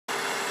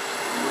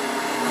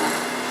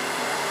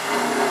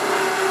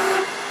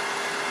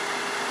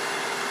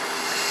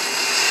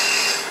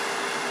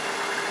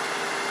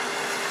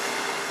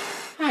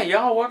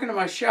y'all, welcome to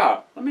my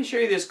shop. Let me show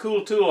you this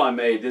cool tool I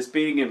made, this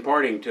beading and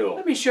parting tool.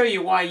 Let me show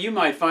you why you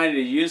might find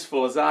it as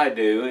useful as I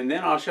do, and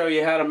then I'll show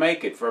you how to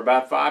make it for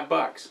about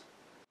 $5.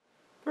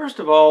 First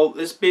of all,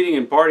 this beading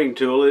and parting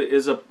tool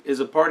is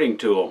a parting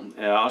tool.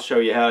 I'll show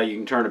you how you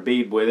can turn a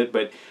bead with it,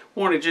 but I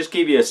want to just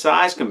give you a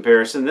size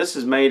comparison. This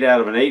is made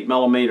out of an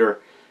 8mm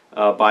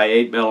by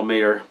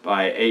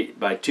 8mm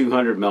by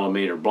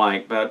 200mm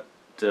blank, about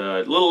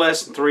a little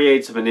less than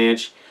 3/8 of an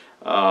inch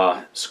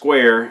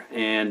square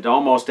and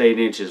almost 8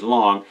 inches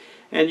long.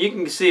 And you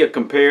can see a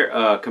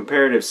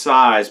comparative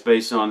size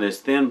based on this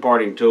thin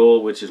parting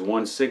tool, which is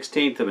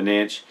 1/16 of an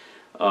inch,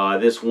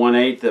 this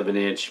 1/8 of an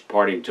inch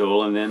parting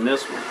tool, and then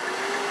this one.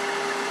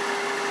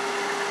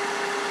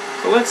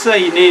 So let's say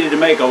you needed to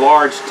make a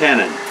large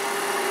tenon.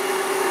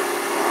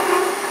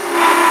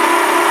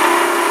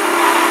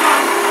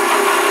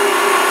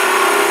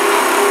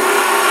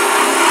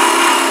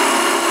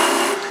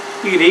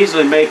 You could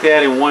easily make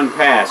that in one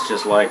pass,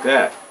 just like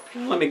that.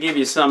 Let me give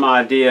you some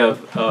idea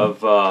of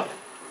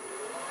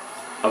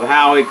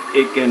how it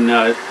can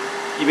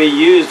be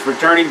used for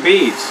turning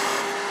beads.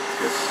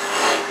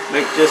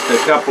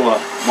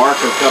 Mark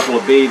a couple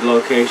of bead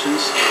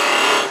locations.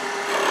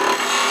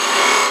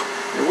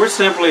 And we're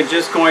simply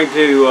just going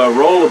to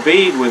roll a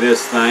bead with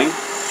this thing.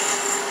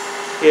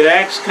 It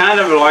acts kind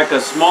of like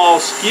a small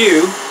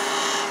skew.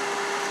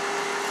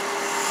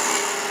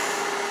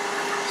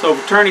 So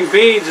for turning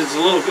beads, it's a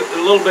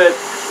little bit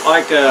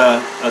like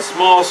a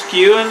small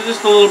skew and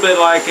just a little bit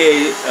like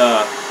a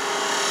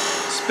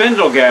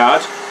spindle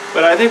gouge.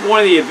 But I think one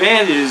of the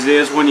advantages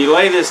is when you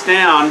lay this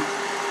down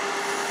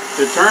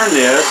to turn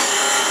this,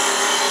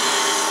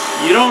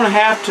 you don't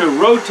have to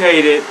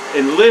rotate it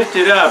and lift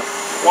it up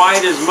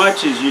quite as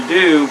much as you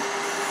do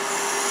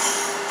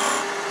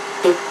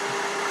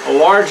a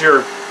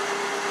larger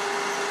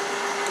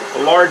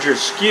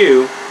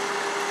skew.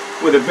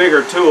 With a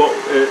bigger tool,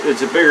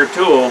 it's a bigger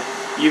tool,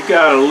 you've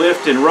got to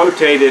lift and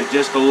rotate it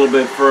just a little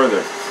bit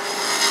further.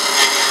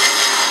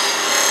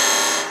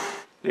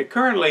 Now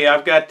currently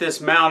I've got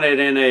this mounted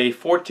in a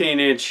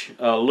 14-inch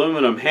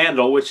aluminum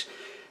handle, which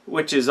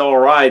is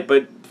alright,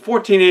 but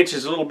 14 inches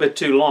is a little bit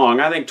too long.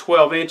 I think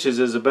 12 inches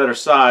is a better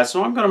size,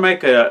 so I'm going to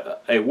make a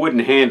wooden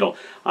handle.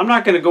 I'm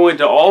not going to go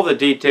into all the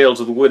details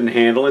of the wooden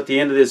handle. At the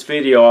end of this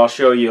video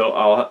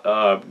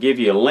I'll give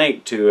you a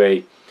link to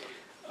a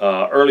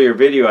earlier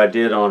video I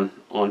did on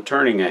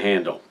turning a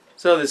handle.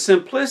 So the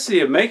simplicity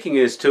of making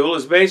this tool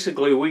is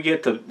basically we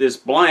get this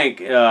blank.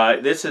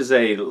 This is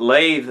a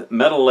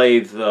metal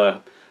lathe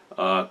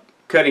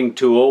cutting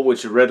tool,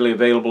 which is readily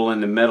available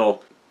in the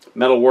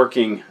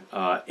metalworking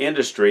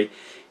industry.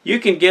 You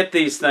can get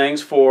these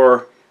things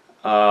for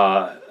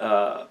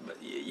generally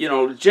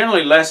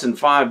less than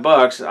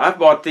 $5. I've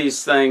bought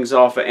these things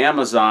off of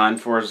Amazon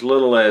for as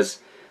little as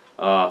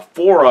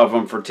 4 of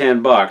them for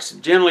 $10.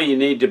 Generally you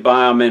need to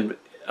buy them in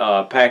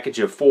package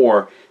of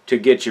 4 to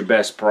get your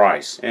best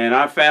price. And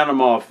I found them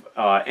off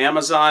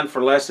Amazon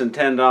for less than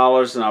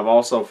 $10, and I've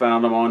also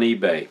found them on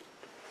eBay.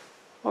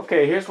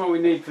 Okay, here's what we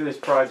need for this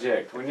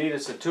project. We need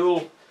us a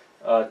tool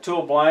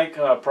blank,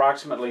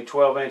 approximately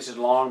 12 inches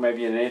long,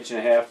 maybe 1.5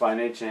 inches by 1.5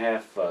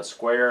 inches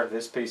square.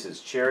 This piece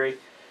is cherry.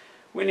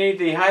 We need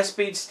the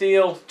high-speed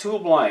steel tool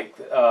blank,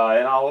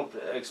 and I'll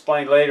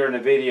explain later in the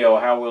video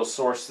how we'll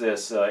source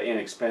this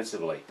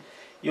inexpensively.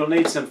 You'll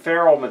need some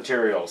ferrule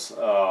materials.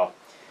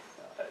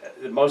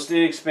 The most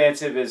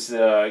inexpensive is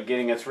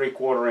getting a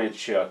 3/4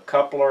 inch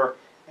coupler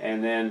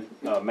and then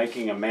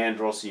making a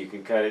mandrel so you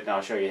can cut it, and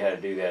I'll show you how to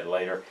do that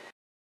later.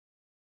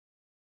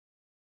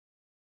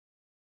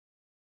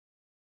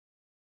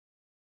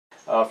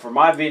 For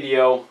my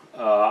video,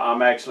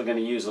 I'm actually going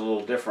to use a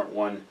little different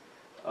one.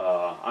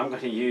 I'm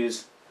going to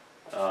use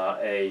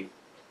a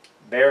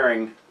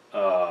bearing,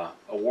 a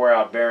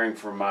wore-out bearing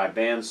from my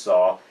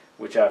bandsaw,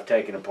 which I've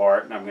taken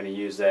apart, and I'm going to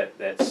use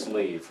that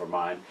sleeve for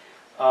mine.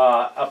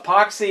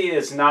 Epoxy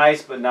is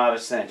nice but not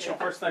essential.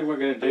 First thing we're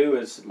going to do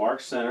is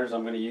mark centers.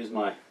 I'm going to use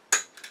my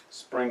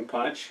spring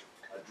punch,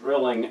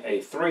 drilling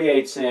a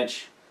 3/8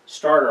 inch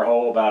starter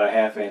hole about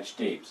 1/2 inch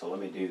deep. So let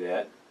me do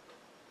that.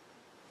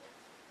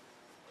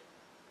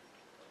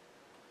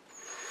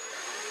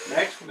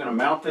 Next we're going to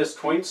mount this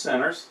between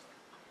centers.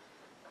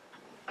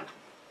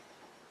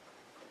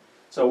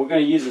 So we're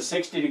going to use a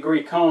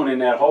 60-degree cone in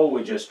that hole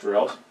we just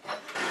drilled.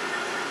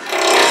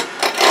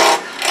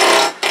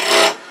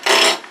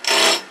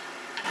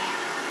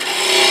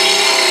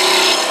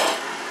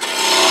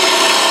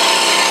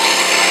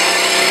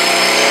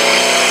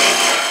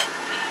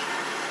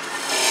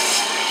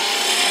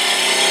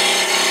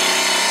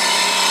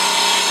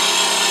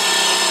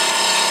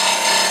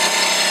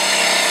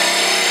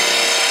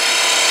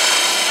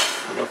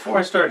 Before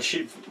I start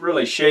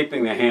really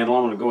shaping the handle,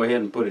 I'm going to go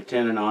ahead and put a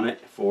tenon on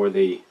it for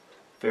the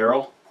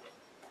ferrule.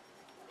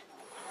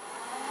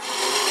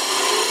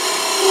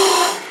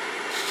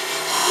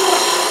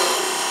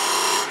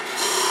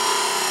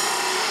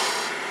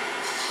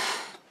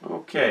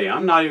 Okay,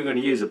 I'm not even going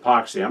to use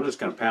epoxy. I'm just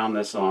going to pound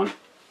this on.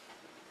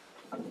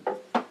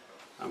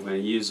 I'm I'm going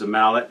to use the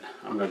mallet.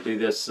 I'm going to do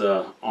this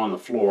on the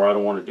floor. I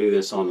don't want to do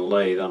this on the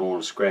lathe. I don't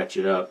want to scratch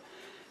it up.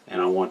 And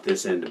I want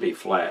this end to be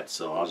flat.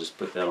 So I'll just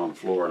put that on the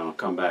floor and I'll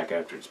come back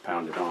after it's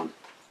pounded on.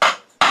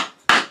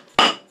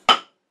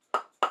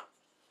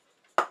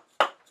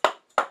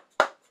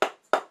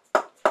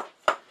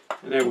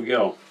 And there we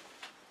go.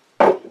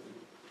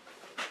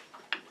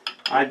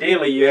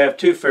 Ideally you have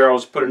two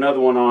ferrules, put another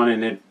one on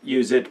and then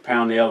use it to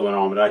pound the other one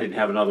on, but I didn't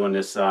have another one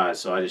this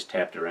size, so I just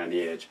tapped it around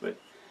the edge, but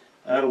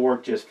that'll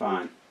work just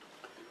fine.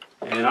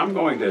 And I'm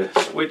going to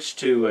switch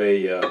to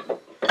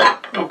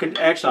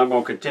actually I'm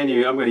going to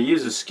continue, I'm going to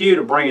use a skew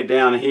to bring it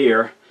down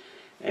here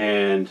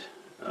and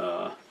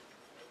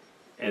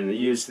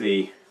use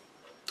the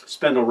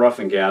spindle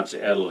roughing gouge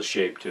to add a little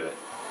shape to it.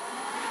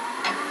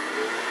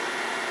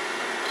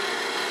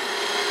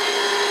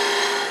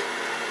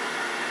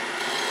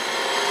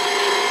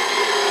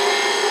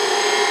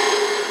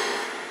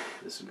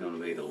 This is going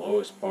to be the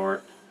lowest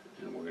part,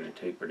 and we're going to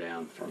taper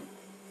down from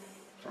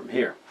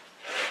here.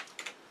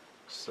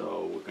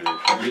 So we're going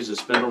to use a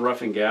spindle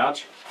roughing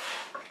gouge,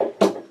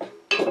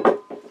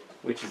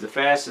 which is the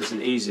fastest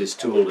and easiest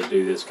tool to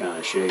do this kind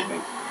of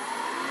shaping.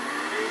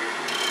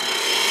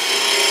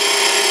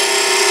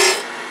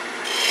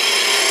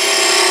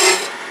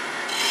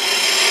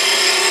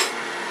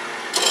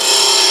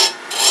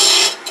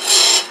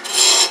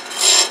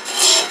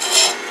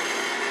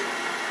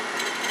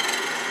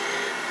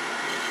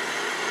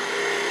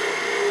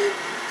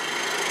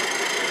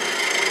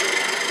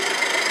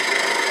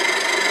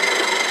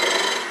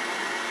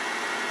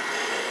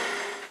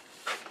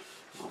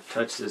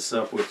 Touch this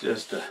up with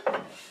just a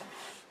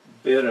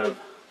bit of,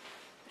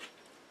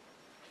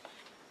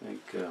 I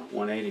think,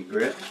 180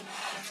 grit,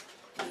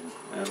 and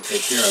that'll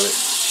take care of it.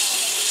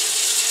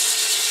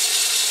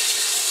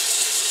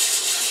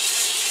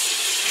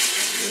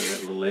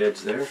 That little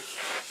edge there,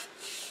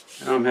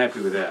 and I'm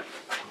happy with that.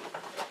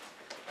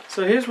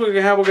 So here's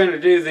how we're going to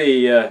do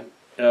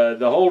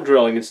the hole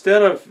drilling.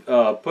 Instead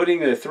of putting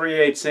the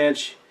 3/8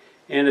 inch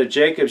in a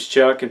Jacob's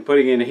chuck and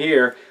putting it in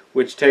here,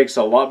 which takes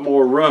a lot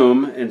more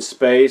room and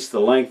space, the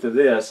length of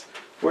this,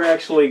 we're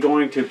actually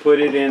going to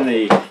put it in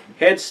the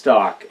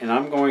headstock, and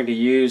I'm going to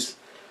use,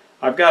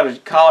 I've got a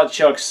collet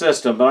chuck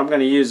system, but I'm going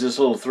to use this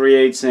little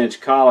 3/8 inch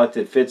collet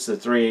that fits the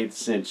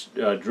 3/8 inch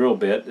drill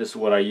bit. This is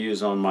what I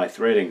use on my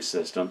threading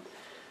system.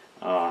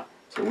 So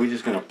we're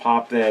just going to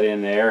pop that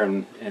in there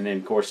and then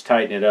of course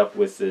tighten it up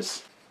with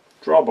this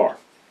drawbar.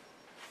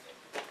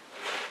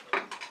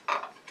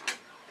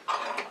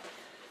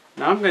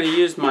 Now I'm going to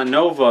use my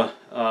Nova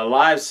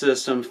live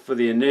system for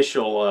the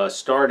initial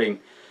starting,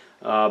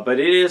 but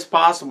it is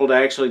possible to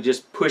actually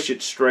just push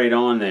it straight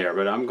on there,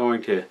 but I'm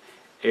going to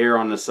err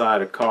on the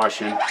side of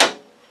caution.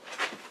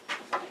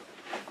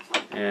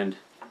 And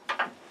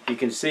you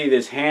can see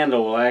this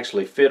handle will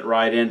actually fit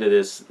right into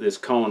this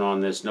cone on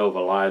this Nova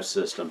live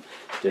system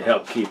to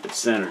help keep it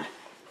centered.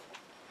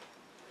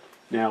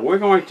 Now we're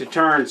going to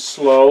turn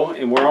slow,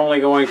 and we're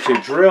only going to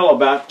drill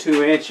about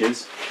 2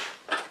 inches.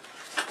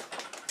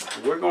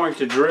 We're going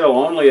to drill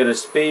only at a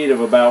speed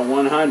of about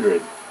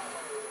 100,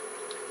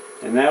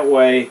 and that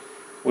way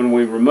when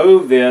we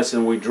remove this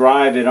and we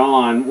drive it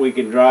on, we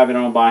can drive it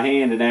on by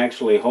hand and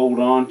actually hold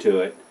on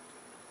to it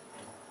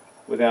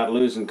without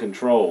losing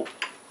control.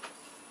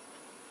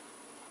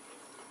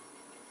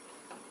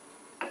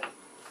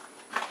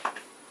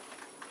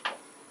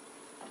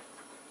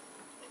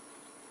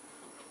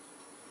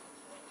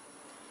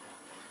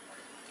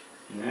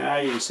 Now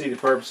you can see the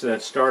purpose of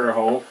that starter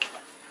hole.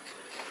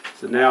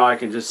 So now I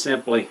can just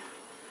simply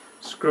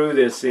screw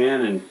this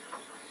in and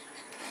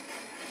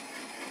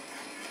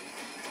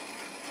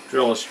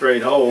drill a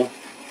straight hole.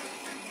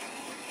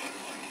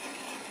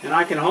 And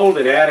I can hold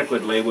it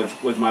adequately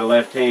with my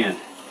left hand.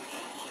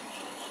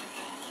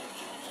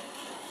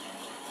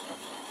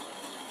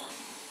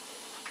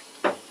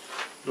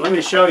 Let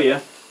me show you.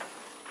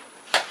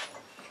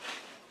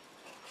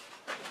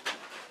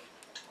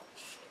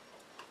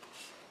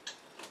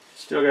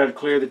 Still got to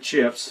clear the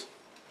chips.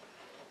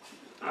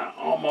 I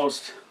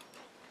almost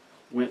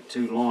went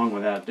too long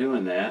without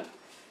doing that.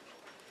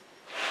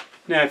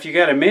 Now if you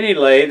got a mini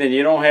lathe and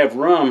you don't have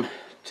room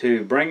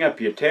to bring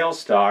up your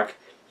tailstock,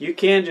 you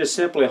can just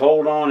simply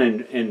hold on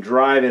and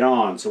drive it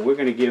on. So we're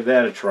going to give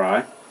that a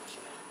try.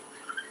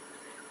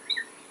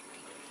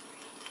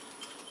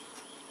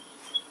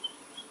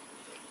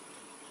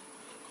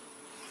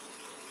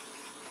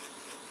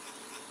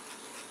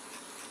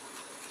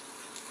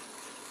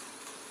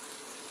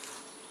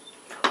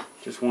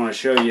 Just want to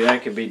show you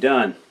that can be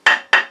done.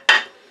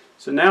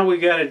 So now we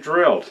got it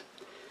drilled.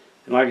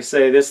 And like I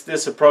say,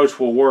 this approach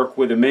will work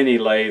with a mini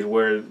lathe,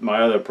 where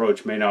my other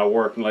approach may not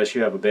work unless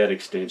you have a bed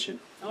extension.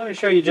 Now let me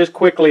show you just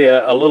quickly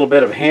a little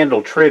bit of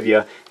handle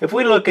trivia. If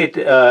we look at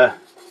the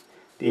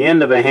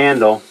end of a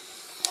handle,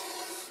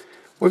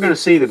 we're going to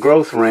see the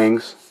growth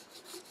rings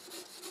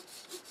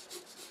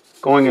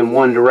going in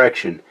one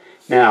direction.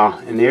 Now,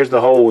 and here's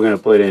the hole we're going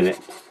to put in it.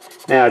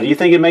 Now, do you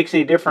think it makes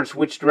any difference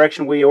which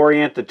direction we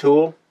orient the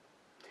tool?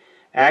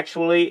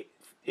 Actually,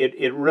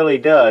 it really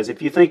does.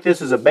 If you think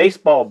this is a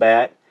baseball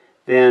bat,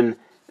 then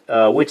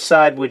which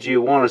side would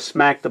you want to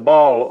smack the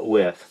ball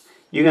with?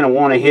 You're going to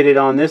want to hit it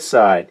on this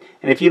side.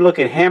 And if you look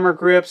at hammer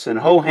grips and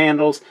hoe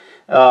handles,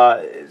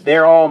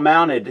 they're all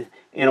mounted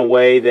in a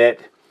way that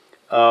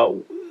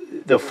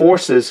the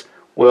forces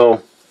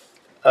will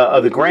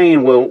of the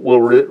grain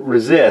will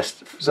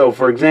resist. So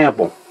for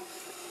example,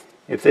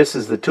 if this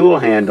is the tool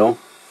handle,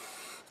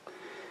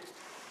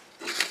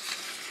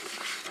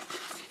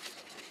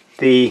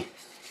 the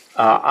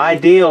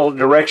ideal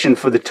direction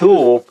for the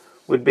tool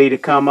would be to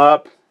come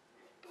up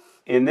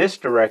in this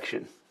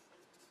direction,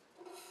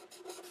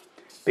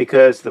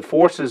 because the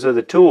forces of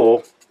the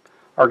tool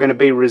are going to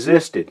be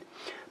resisted.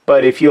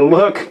 But if you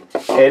look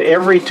at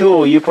every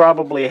tool you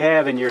probably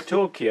have in your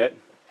toolkit,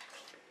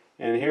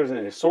 and here's an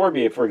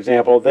sorbia, for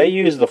example, they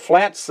use the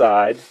flat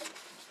side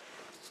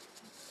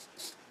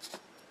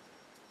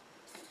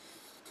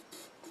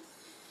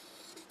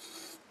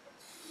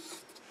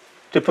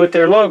to put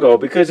their logo,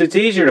 because it's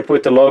easier to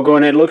put the logo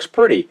and it looks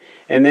pretty.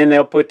 And then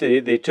they'll put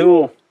the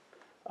tool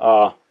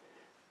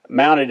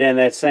mounted in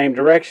that same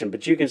direction.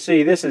 But you can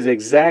see this is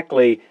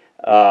exactly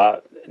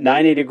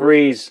 90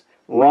 degrees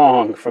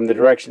wrong from the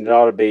direction it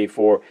ought to be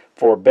for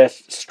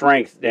best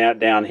strength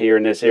down here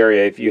in this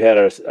area if you had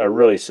a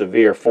really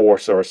severe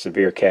force or a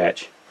severe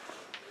catch.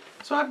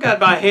 So I've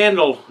got my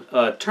handle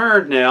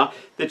turned now.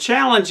 The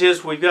challenge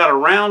is we've got a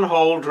round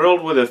hole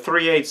drilled with a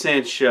 3/8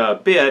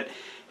 inch bit,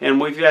 and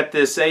we've got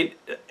this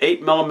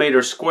 8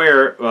 millimeter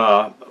square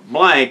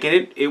blank,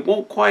 and it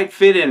won't quite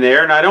fit in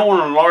there, and I don't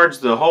want to enlarge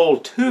the hole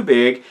too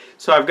big,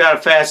 so I've got to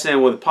fasten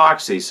it with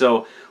epoxy.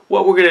 So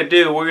what we're going to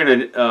do, we're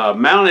going to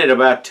mount it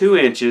about 2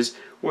 inches.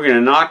 We're going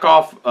to knock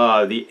off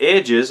the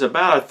edges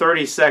about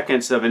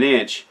 1/32 of an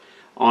inch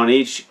on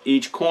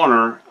each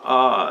corner,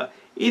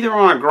 either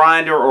on a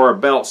grinder or a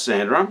belt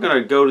sander. I'm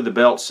going to go to the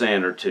belt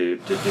sander to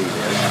do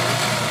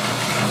this.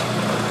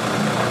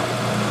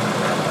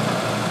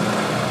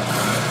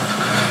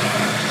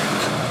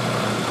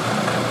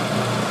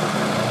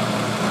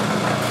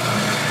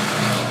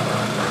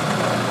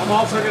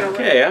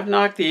 Okay, I've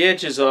knocked the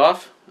edges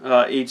off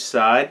each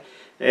side,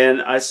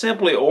 and I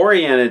simply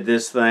oriented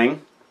this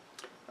thing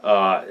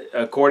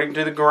according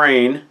to the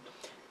grain,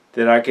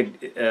 that I could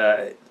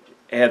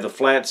have the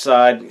flat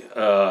side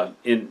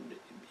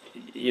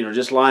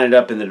just line it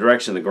up in the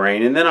direction of the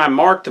grain, and then I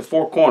marked the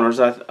 4 corners.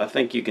 I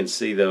think you can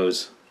see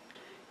those.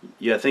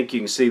 Yeah, I think you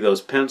can see those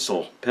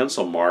pencil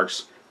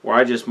marks where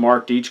I just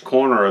marked each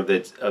corner of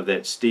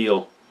that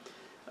steel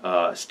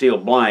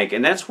blank,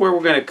 and that's where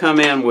we're going to come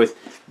in with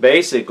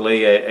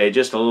basically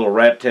just a little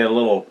rat tail,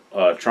 little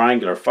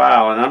triangular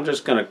file, and I'm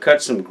just going to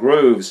cut some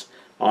grooves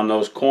on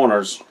those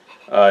corners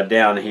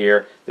down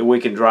here that we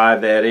can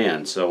drive that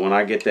in. So when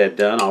I get that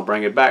done, I'll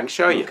bring it back and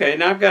show you. Okay,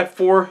 now I've got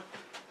 4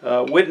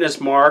 witness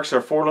marks,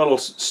 or 4 little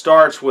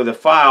starts with a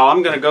file.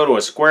 I'm going to go to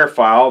a square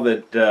file,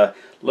 that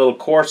little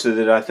coarser,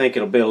 that I think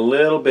it'll be a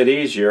little bit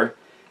easier,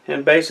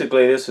 and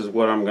basically this is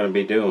what I'm going to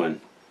be doing.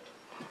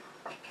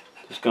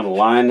 Just going to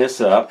line this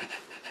up.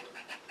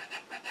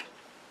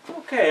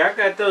 Okay, I've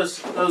got those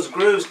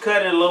grooves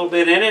cut in a little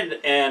bit in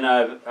it, and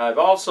I've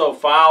also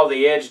filed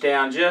the edge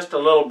down just a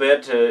little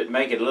bit to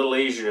make it a little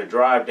easier to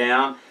drive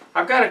down.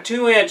 I've got a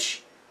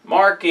 2-inch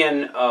mark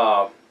in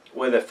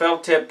with a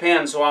felt tip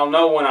pen, so I'll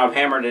know when I've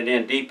hammered it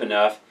in deep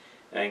enough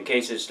in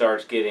case it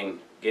starts getting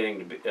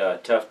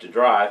tough to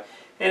drive.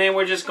 And then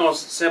we're just going to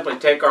simply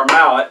take our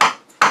mallet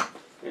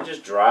and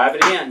just drive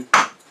it in.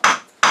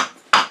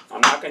 I'm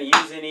not going to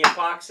use any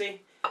epoxy.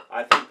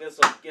 I think this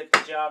will get the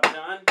job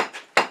done.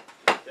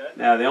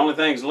 Now the only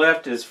things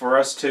left is for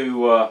us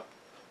to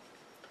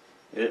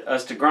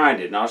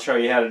grind it, and I'll show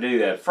you how to do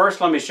that.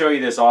 First, let me show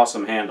you this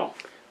awesome handle.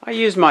 I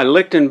used my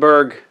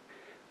Lichtenberg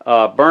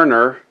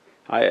burner.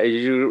 As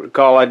you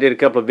recall, I did a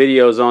couple of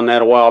videos on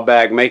that a while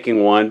back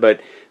making one, but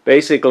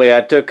basically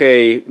I took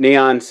a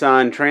neon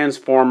sign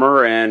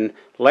transformer and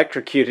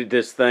electrocuted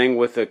this thing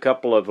with a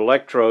couple of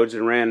electrodes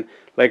and ran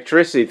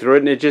electricity through it,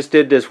 and it just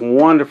did this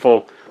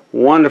wonderful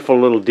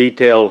little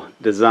detail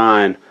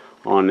design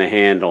on the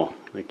handle.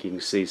 I think you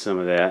can see some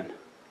of that.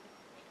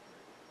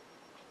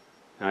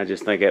 I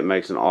just think that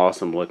makes an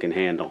awesome looking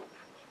handle.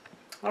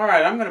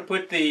 Alright, I'm going to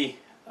put the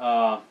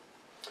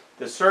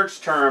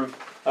search term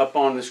up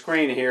on the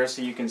screen here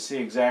so you can see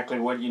exactly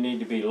what you need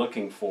to be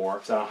looking for.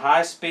 It's a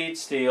high-speed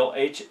steel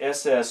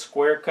HSS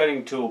square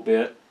cutting tool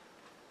bit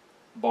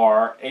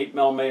bar,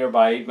 8mm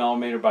by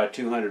 8mm by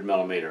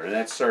 200mm, and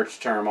that search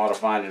term ought to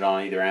find it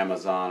on either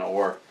Amazon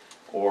or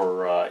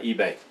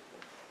eBay.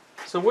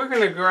 So we're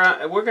going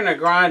to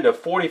grind a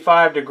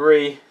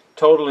 45-degree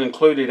total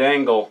included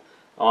angle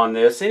on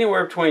this.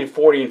 Anywhere between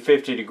 40 and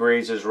 50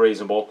 degrees is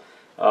reasonable.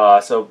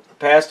 So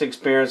past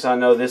experience, I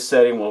know this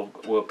setting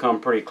will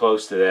come pretty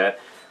close to that.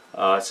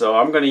 So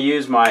I'm going to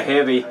use my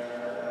heavy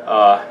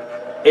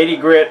 80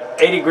 grit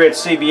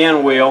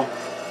CBN wheel.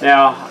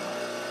 Now,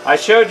 I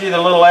showed you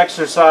the little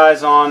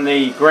exercise on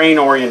the grain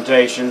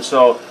orientation.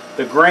 So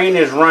the grain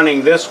is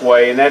running this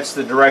way, and that's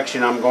the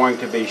direction I'm going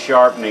to be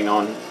sharpening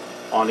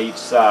on each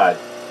side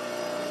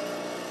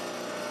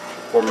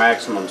for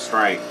maximum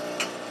strength.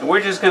 And we're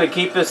just going to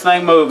keep this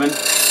thing moving.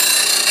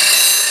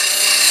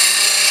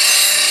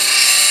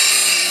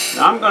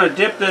 Now I'm going to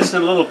dip this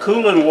in a little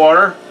cooling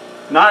water.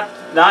 Not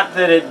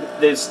that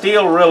the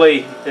steel really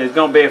is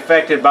going to be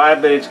affected by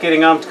it, but it's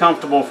getting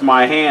uncomfortable for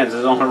my hands.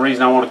 Is the only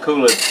reason I want to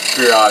cool it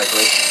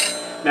periodically.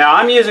 Now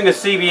I'm using a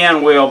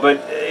CBN wheel,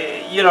 but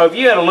you know, if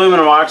you had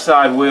aluminum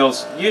oxide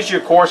wheels, use your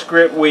coarse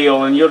grit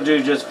wheel and you'll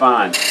do just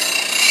fine.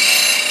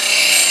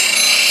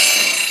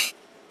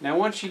 Now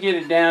once you get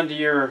it down to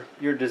your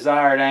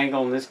desired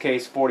angle, in this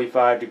case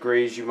 45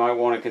 degrees, you might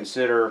want to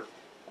consider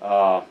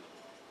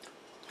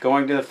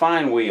going to the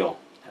fine wheel.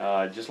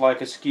 Just like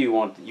a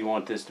skew, you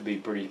want this to be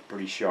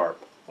pretty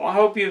sharp. Well, I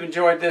hope you've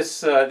enjoyed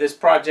this this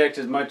project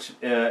as much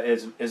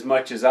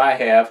as I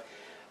have.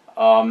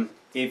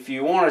 If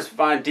you want to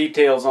find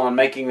details on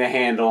making the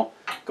handle,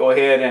 go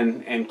ahead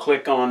and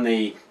click on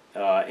the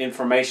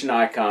information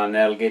icon.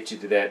 That'll get you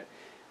to that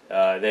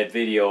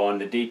video on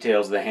the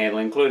details of the handle,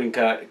 including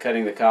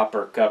cutting the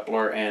copper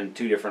coupler and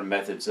 2 different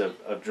methods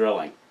of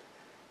drilling.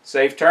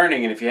 Safe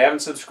turning, and if you haven't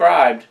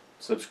subscribed,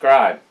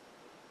 subscribe.